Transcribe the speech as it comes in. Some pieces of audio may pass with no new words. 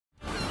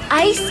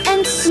Ice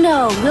and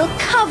snow will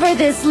cover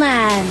this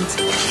land.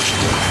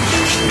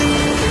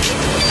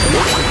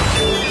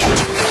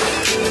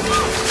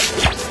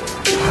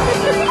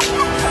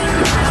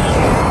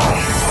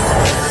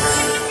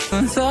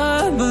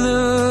 The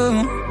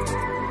blue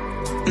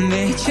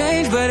may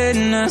change, but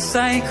in a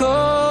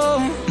cycle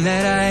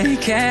that I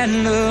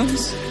can't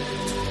lose.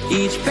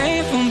 Each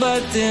painful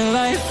but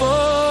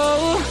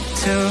delightful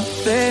to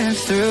live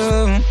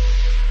through.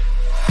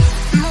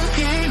 You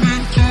came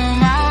into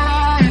my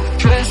life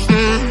just a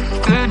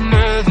good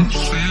another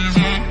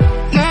season.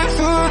 Not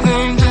for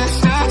them,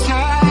 just a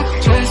time,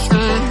 just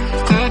a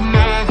good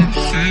another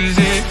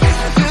season.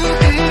 You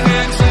came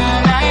into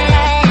my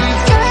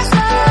life just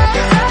like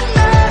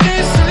another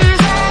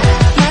season.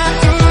 Not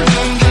for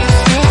them,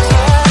 just a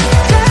time,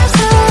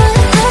 just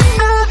like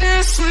another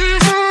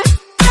season.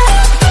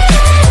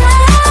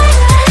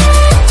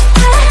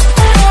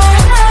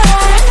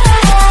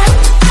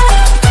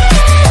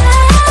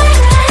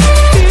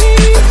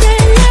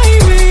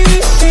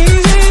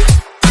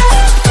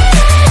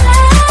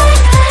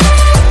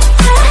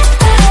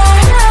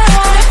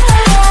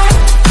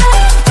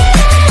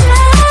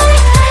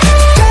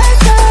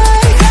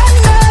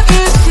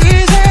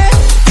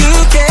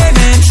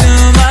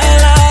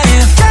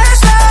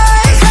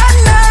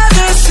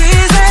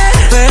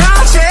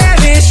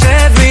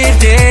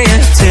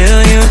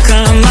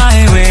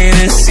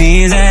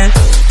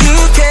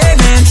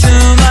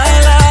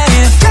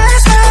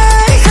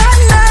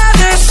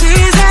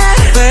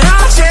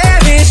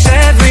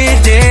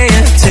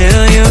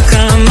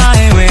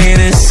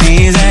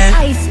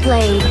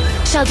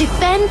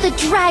 Defend the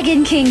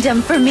Dragon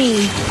Kingdom for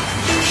me.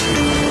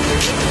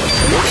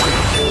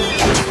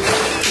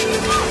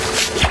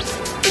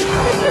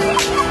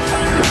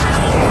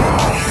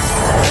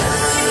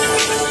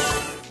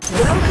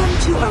 Welcome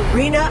to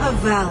Arena of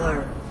Valor.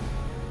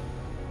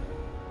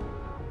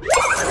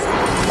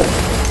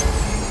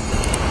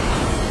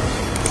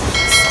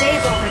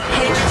 Stable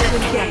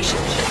internet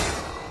connection.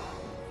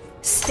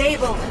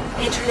 Stable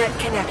internet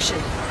connection.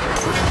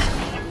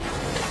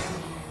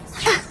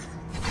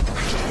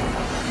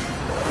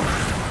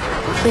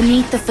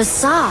 Beneath the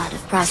facade of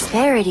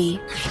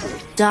prosperity,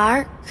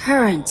 dark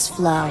currents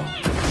flow.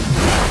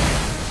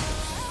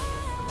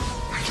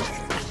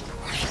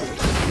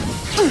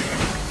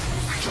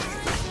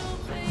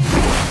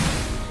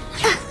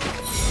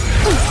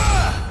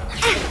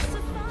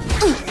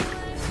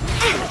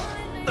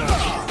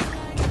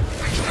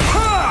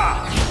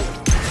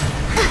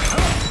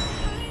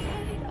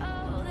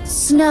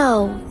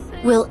 Snow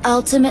will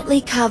ultimately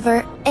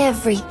cover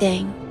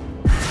everything.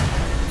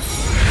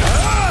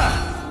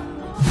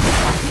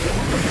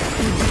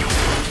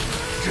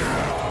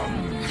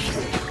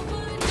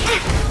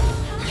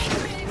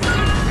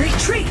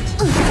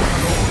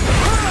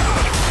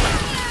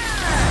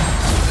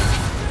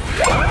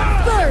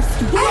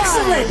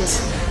 Excellent!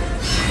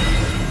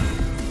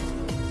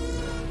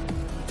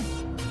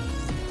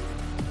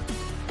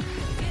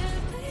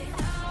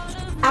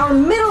 Our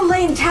middle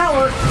lane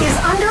tower is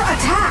under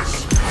attack!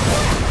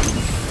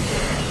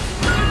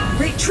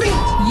 Retreat!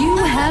 You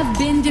have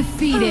been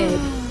defeated.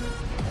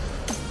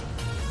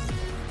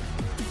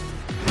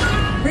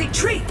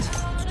 Retreat!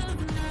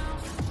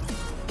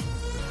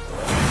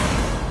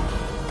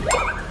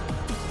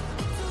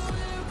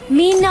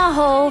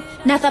 Minaho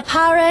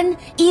nathaparan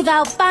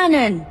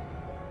ivalpanan.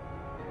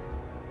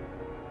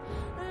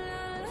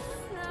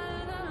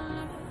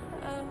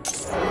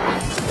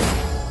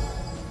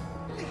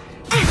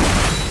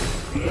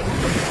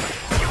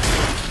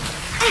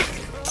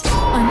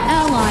 An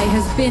ally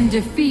has been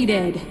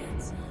defeated.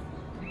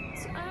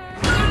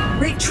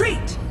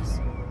 Retreat!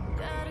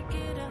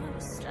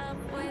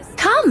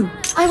 Come,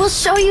 I will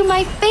show you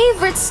my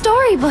favorite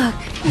storybook.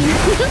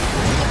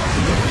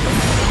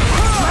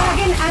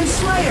 Dragon and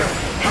Slayer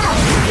have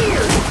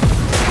appeared!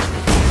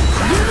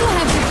 You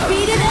have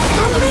defeated an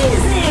enemy!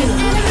 Amazing!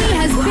 An enemy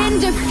has been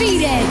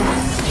defeated!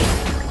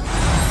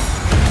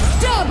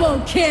 Double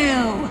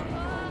kill!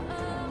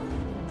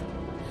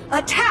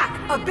 Attack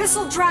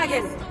Abyssal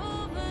Dragon!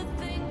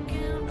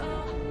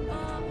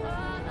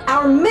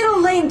 Our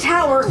middle lane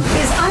tower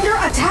is under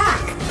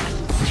attack!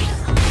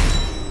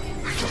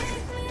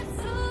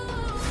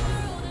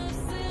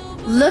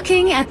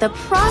 Looking at the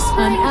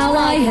prospering An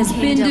ally Dragon has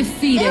been Kingdom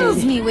defeated.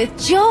 fills me with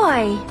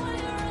joy.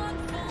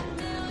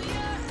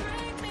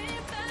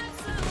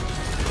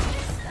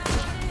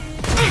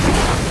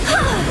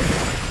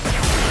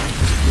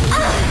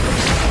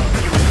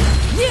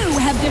 You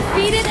have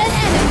defeated an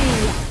enemy!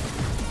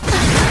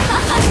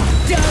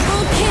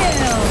 Double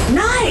kill!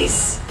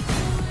 Nice!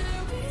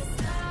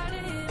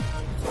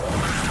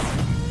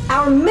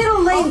 Our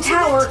middle lane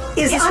tower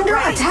is under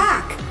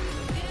attack!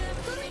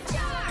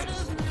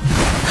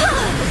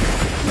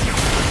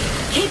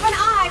 Keep an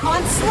eye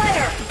on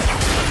Slayer!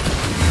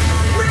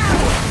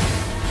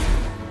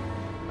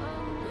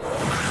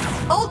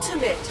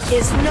 Ultimate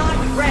is not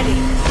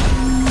ready!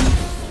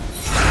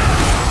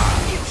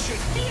 You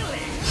should feel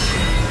it!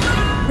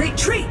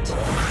 Retreat!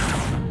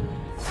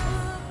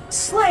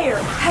 Slayer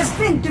has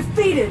been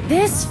defeated!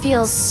 This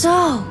feels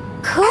so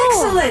cool.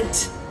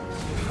 Excellent!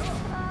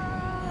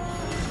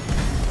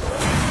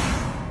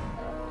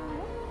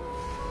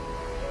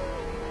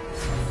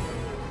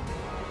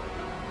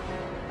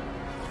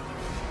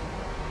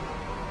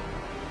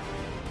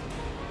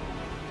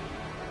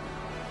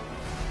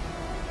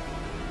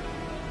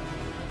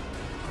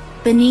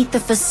 Beneath the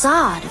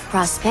facade of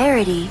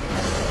prosperity,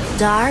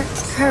 dark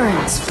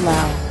currents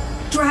flow.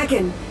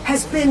 Dragon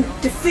has been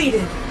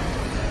defeated.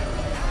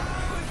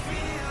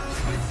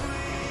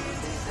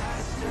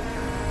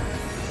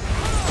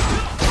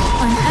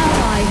 An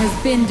ally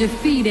has been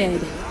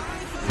defeated.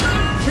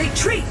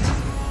 Retreat!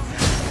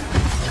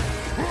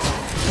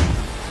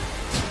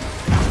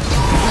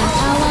 An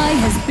ally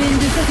has been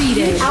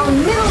defeated. Our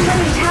middle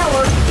lane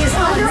tower is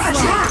under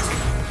attack.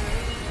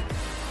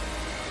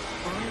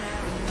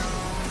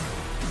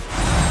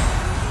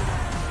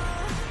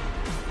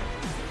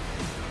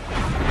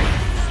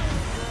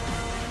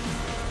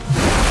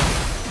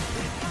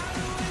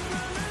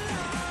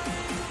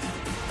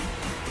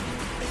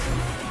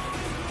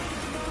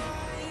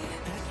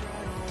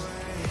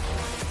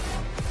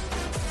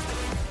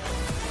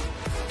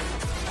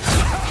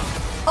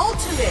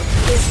 Ultimate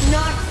is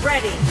not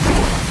ready.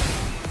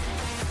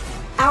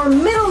 Our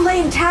middle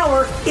lane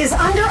tower is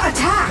under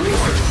attack.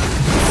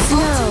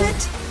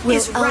 Ultimate Will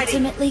is ready.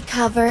 ultimately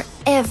cover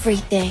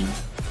everything.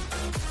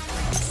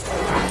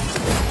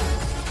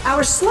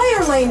 Our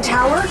Slayer lane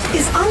tower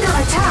is under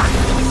attack.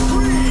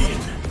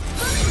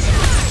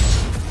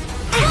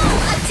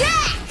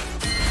 Attack!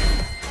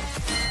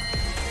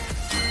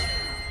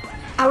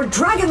 Our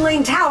Dragon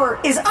lane tower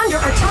is under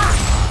attack.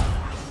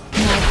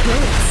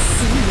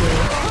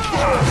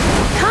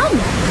 Come,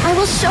 I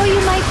will show you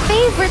my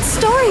favorite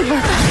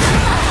storybook.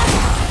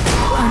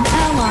 An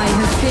ally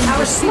has been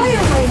Our defeated.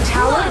 Slayer lane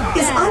tower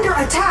is under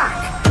attack.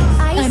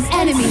 An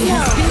enemy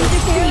has been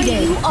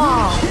defeated.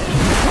 All.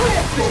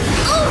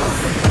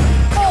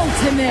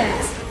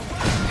 Ultimate.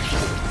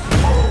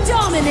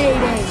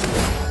 Dominating.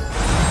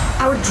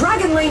 Our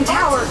Dragon lane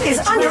tower is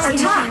under Dragon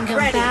attack.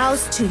 Kingdom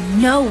bows to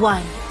no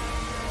one.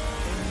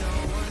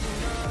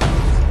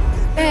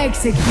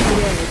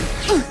 Executed.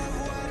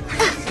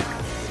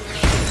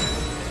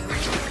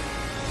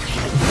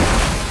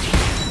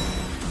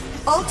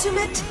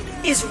 Ultimate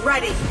is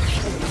ready.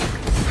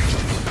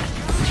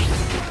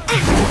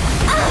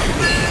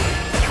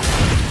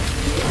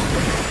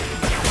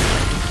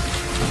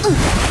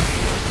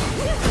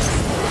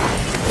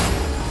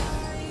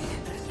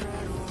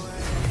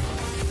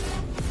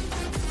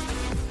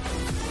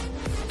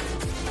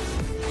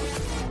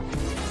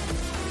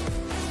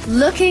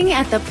 Looking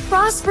at the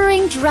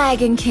prospering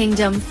Dragon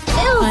Kingdom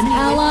fills An me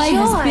ally with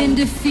has joy. been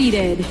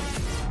defeated.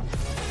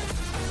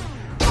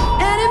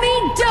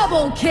 Enemy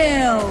double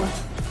kill.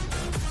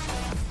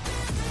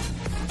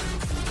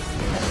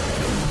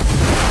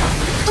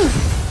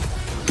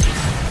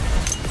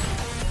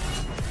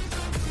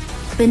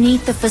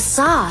 Beneath the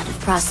facade of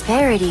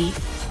prosperity,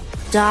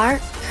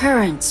 dark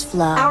currents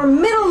flow. Our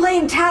middle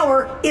lane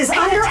tower is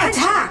under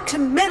attack. To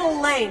middle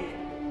lane.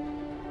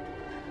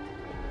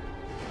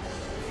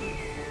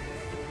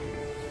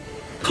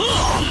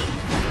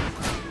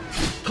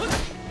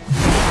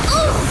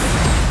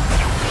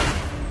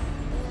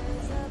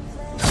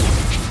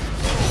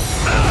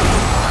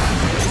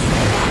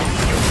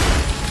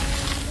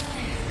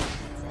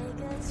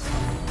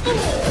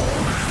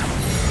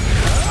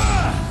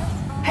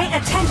 Pay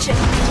attention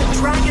to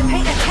Dragon.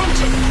 Pay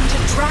attention to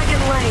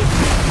Dragon lane.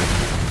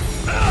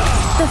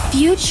 The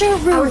future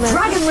Our ruler.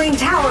 Dragon lane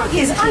tower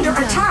is under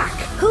attack.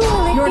 Who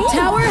will it Your be?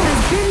 tower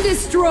has been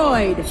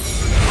destroyed.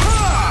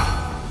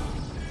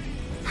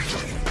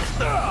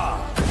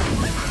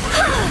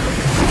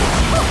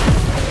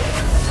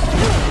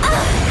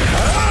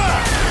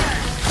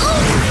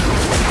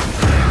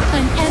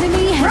 An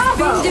enemy has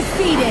been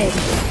defeated.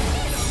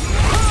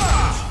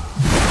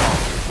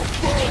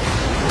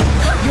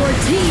 Your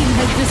team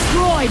has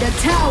destroyed a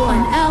tower.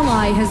 An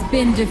ally has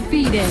been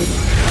defeated.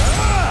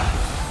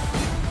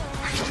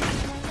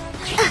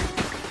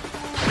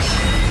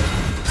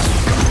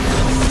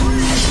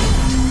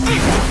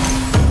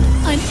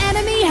 An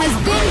enemy has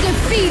been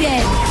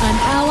defeated. An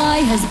ally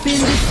has been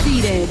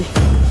defeated.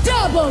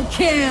 Double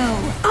kill.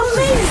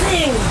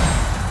 Amazing!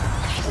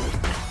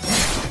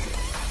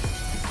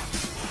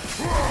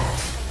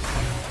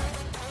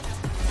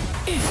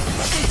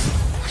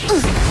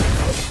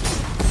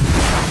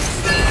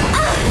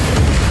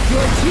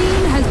 Your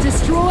team has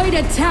destroyed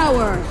a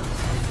tower.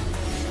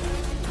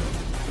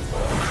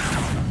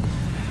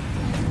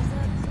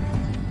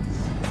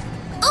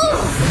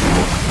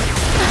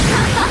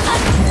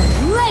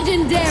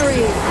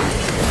 Legendary.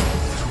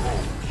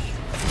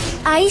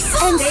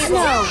 Ice and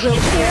snow will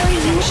carry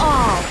you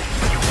all.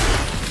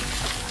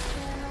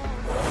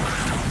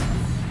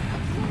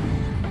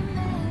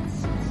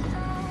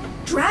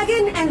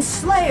 Dragon and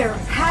Slayer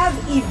have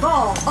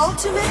evolved.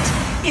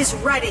 Ultimate is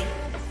ready.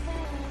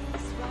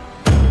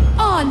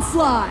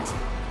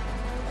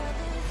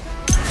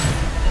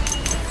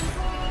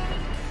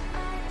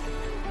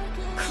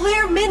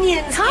 clear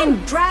minions Come,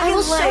 in Dragon I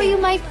will show Lane. you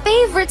my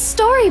favorite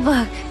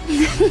storybook.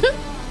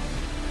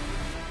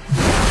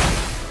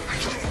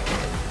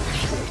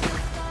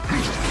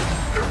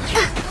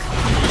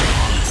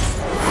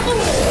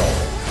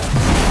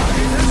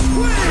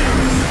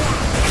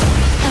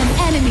 An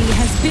enemy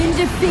has been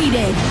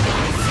defeated.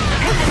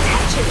 Pay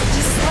attention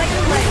to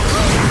Slayer Lane.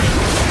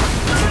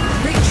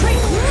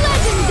 Retreat.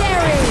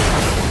 Legendary!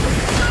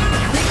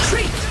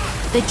 Retreat.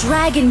 The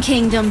Dragon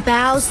Kingdom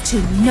bows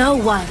to no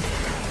one.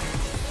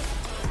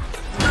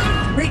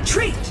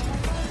 Retreat.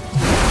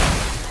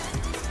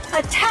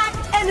 Attack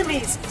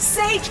enemies.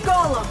 Sage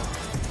Golem.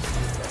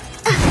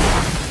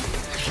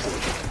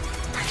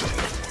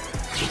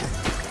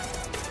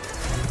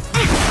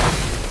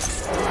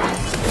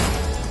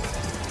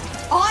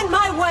 On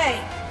my way.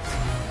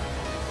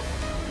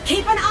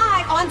 Keep an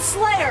eye on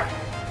Slayer.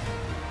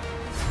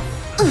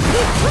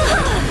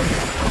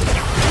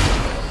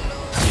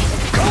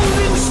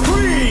 Golden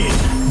screen!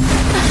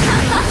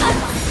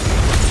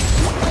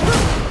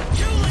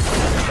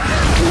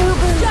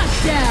 Shut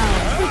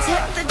down!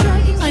 Protect the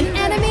Dragon An Kingdom.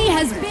 enemy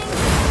has been...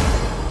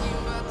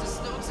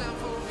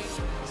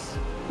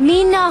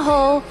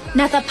 Minaho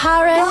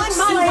Nakapare On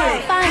my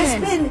way has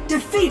Siwafanan. been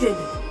defeated.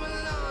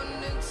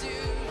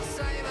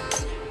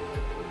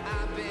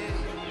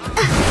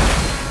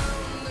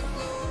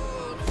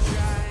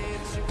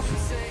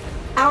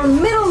 Our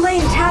middle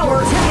lane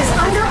tower is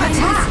under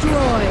attack.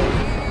 Destroyed.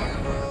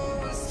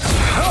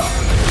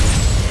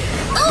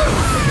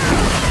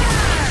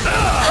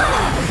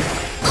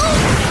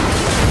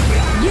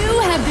 You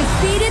have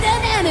defeated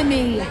an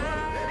enemy.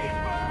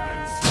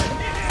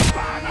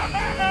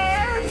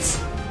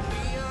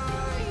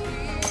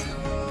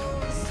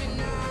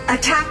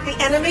 Attack the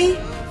enemy.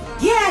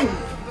 Yen.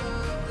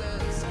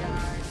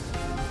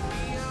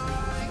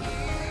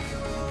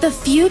 The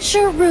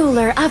future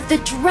ruler of the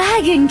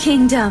Dragon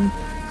Kingdom.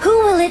 Who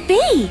will it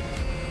be?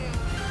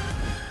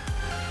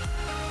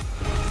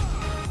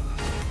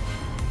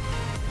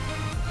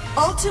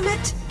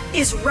 Ultimate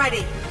is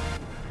ready.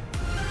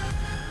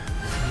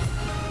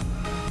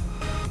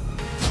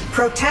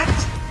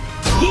 Protect.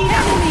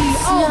 Enemy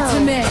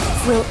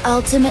ultimate. Will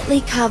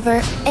ultimately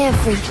cover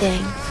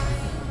everything.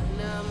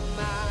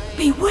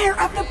 Beware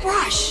of the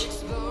brush.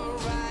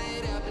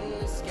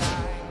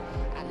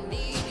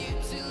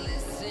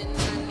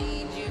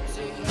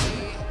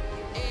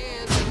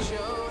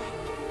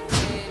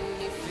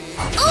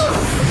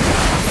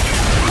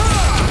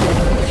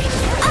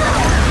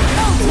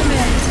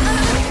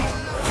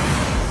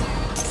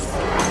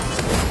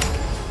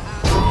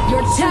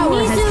 Your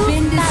tower has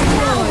been destroyed.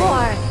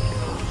 Valor.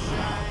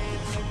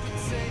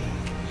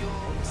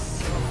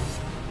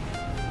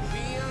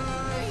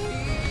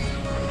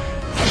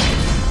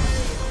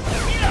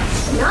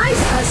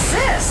 Nice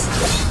assist.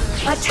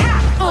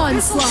 Attack. Onslaught.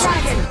 Missile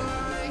Dragon.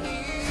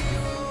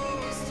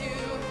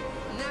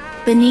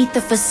 Beneath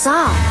the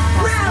facade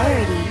of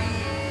prosperity,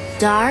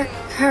 dark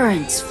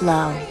currents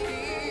flow.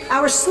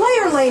 Our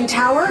Slayer Lane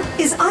tower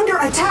is under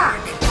attack.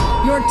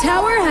 Your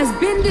tower has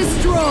been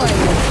destroyed.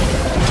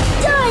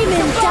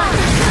 Diamond Dust!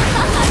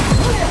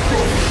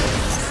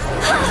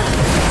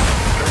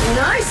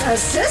 Nice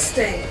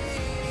assisting.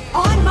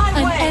 On my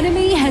An way.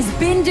 enemy has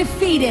been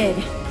defeated.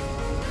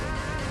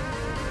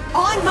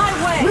 On my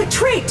way.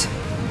 Retreat.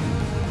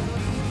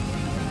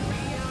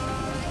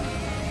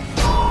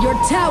 Your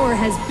tower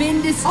has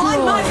been destroyed.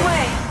 On my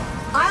way.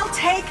 I'll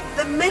take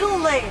the middle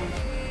lane.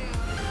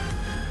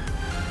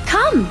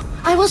 Come,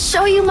 I will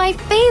show you my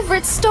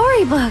favorite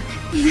storybook.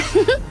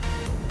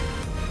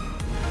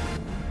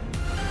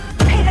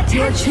 Pay attention.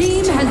 Your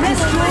team to has middle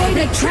destroyed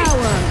lane. a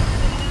tower.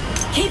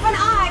 Keep an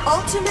eye.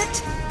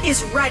 Ultimate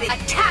is ready.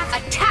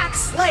 Attack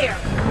Slayer.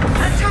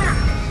 Attack.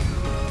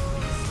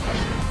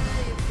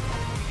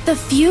 The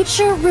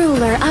future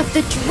ruler of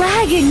the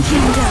Dragon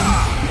Kingdom.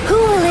 Who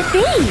will it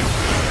be?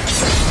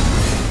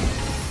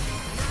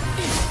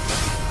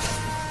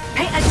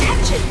 Pay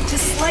attention to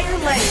Slayer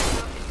Lane.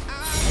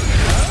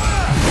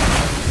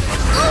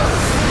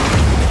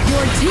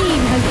 Your team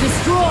has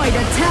destroyed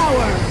a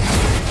tower.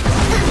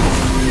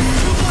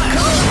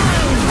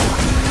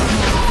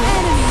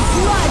 Enemy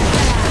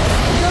bloodbath.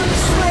 Dark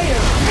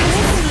Slayer.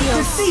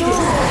 Defeated.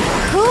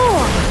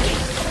 Cool.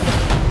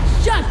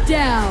 Shut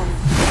down.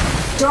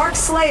 Dark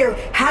Slayer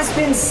has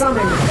been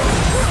summoned.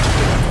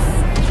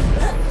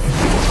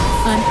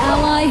 An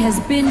ally has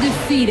been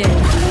defeated.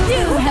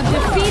 You have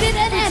defeated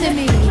an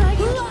enemy.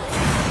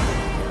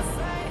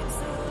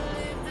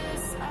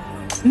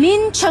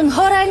 Min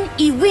Changhoran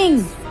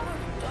Iwing.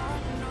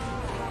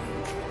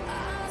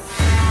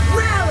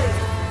 Rally.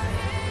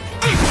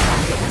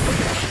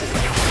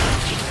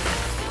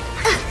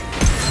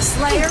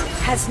 Slayer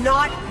has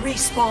not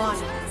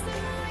respawned.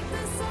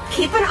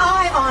 Keep an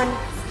eye on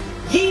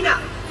Yina.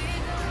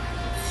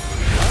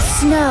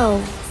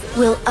 Snow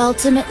will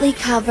ultimately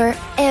cover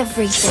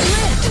everything.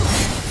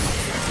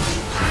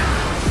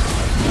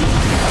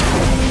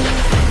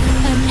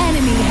 An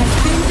enemy has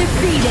been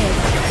defeated.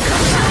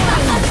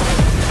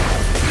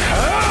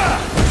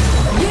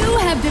 You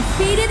have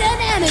defeated an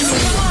enemy.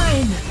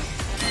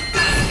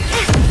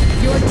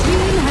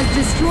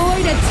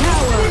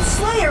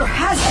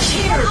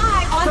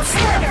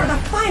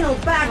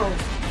 Final battle.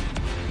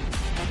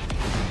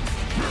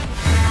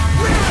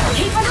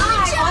 Keep an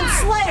eye on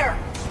Slayer.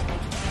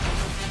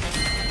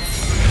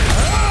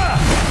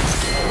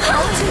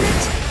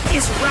 Ultimate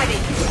is ready.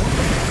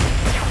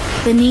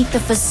 Beneath the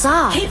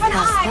facade Keep of an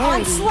eye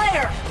on prosperity,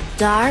 Slayer.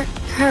 dark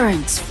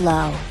currents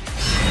flow.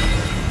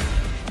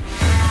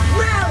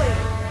 Rally.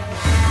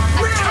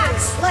 Attack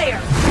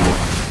Slayer.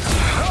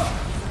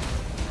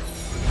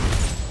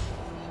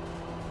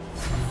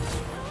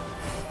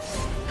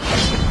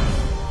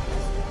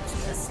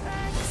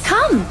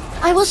 Come,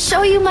 I will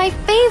show you my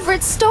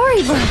favorite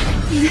storybook.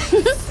 Infinite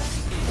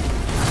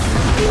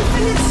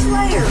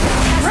Slayer.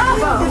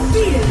 Bravo.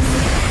 Defeated.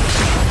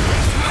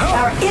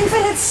 Our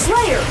Infinite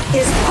Slayer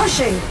is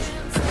pushing.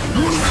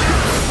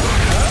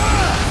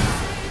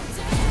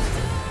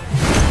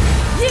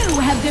 You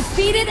have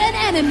defeated an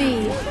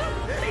enemy!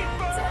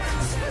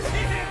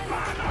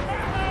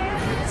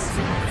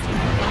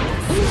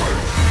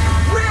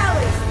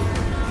 Rally.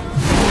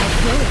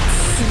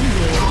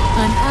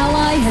 An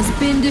ally has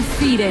been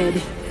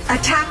defeated.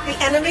 Attack the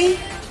enemy.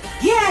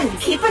 Yen,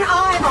 keep an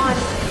eye on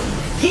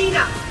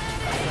Hina.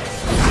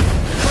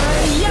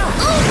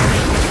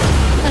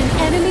 An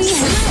enemy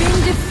has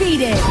been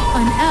defeated.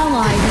 An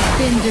ally has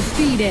been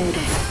defeated.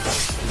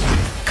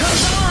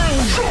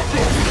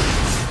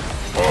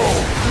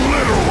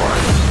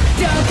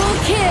 Double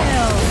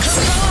kill!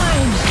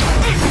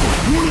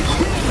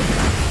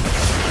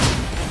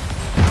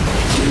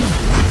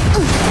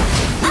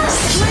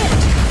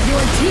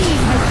 Your team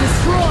has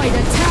destroyed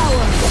a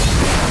tower.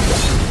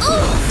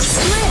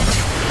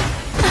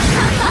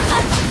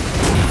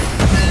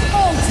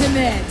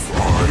 Ultimate!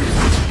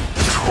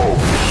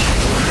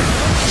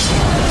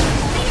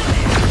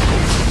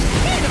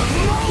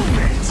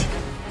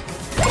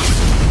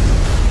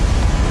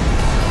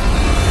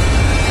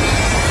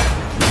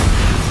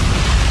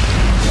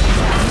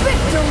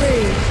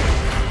 Victory!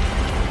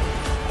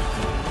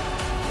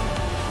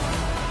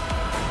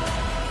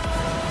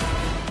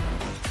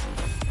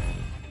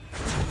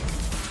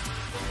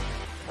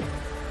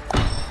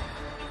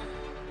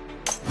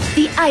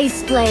 The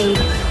Ice Blade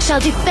shall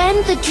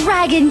defend the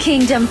Dragon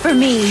Kingdom for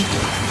me.